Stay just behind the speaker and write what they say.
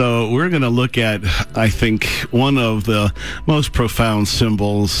we're going to look at, I think, one of the most profound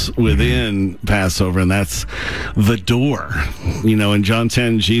symbols within Passover, and that's the door. In John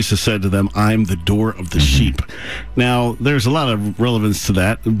 10, Jesus said to them, I'm the door of the sheep. Now, there's a lot of relevance to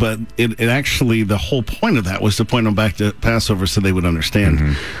that, but it actually, the whole point of that was to point them back to Passover so they would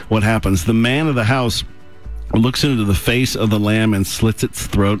understand what happens. The man of the house looks into the face of the lamb and slits its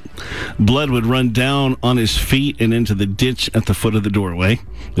throat. Blood would run down on his feet and into the ditch at the foot of the doorway.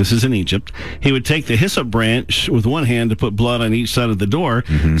 This is in Egypt. He would take the hyssop branch with one hand to put blood on each side of the door,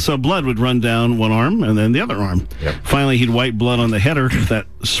 so blood would run down one arm and then the other arm. Finally, he'd wipe blood on the header that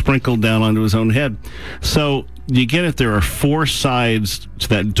sprinkled down onto his own head. So you get it, there are 4 sides to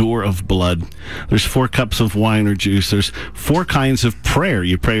that door of blood. There's 4 cups of wine or juice. There's 4 kinds of prayer.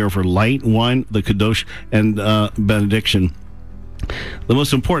 You pray over light, wine, the kadosh, and benediction. The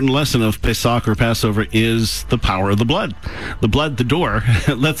most important lesson of Pesach or Passover is the power of the blood. The blood, the door,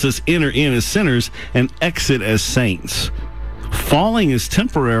 lets us enter in as sinners and exit as saints. Falling is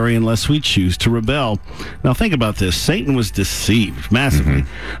temporary unless we choose to rebel. Now think about this. Satan was deceived massively.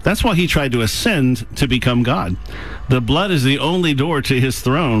 That's why he tried to ascend to become God. The blood is the only door to his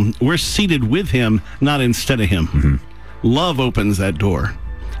throne. We're seated with him, not instead of him. Love opens that door.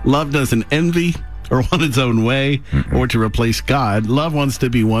 Love doesn't envy or want its own way or to replace God. Love wants to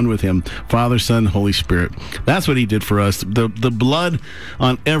be one with him, Father, Son, Holy Spirit. That's what he did for us. The blood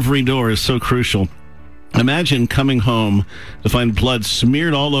on every door is so crucial. Imagine coming home to find blood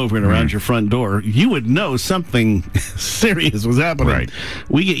smeared all over and around your front door. You would know something serious was happening. Right.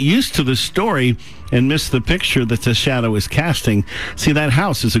 We get used to the story and miss the picture that the shadow is casting. See, that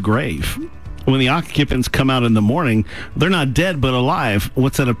house is a grave. When the occupants come out in the morning, they're not dead but alive.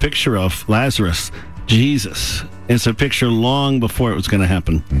 What's that a picture of? Lazarus. Jesus. It's a picture long before it was going to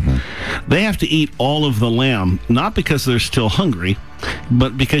happen. They have to eat all of the lamb, not because they're still hungry,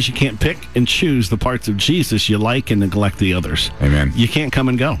 but because you can't pick and choose the parts of Jesus you like and neglect the others. Amen. You can't come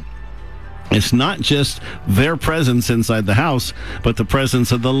and go. It's not just their presence inside the house, but the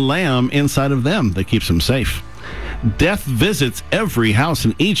presence of the lamb inside of them that keeps them safe. Death visits every house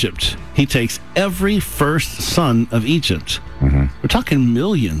in Egypt. He takes every first son of Egypt. We're talking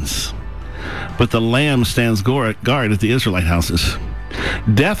millions. But the lamb stands guard at the Israelite houses.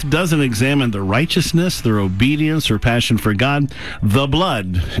 Death doesn't examine their righteousness, their obedience, or passion for God. The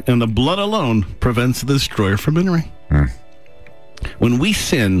blood, and the blood alone, prevents the destroyer from entering. When we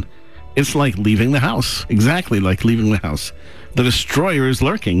sin, it's like leaving the house. Exactly like leaving the house. The destroyer is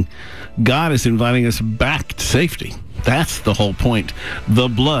lurking. God is inviting us back to safety. That's the whole point. The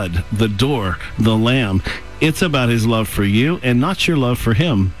blood, the door, the lamb. It's about his love for you and not your love for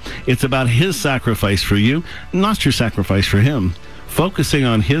him. It's about his sacrifice for you, not your sacrifice for him. Focusing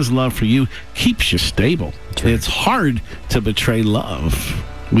on his love for you keeps you stable. It's hard to betray love.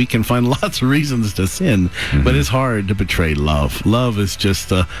 We can find lots of reasons to sin, but it's hard to betray love. Love is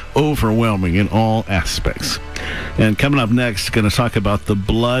just overwhelming in all aspects. And coming up next, going to talk about the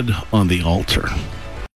blood on the altar.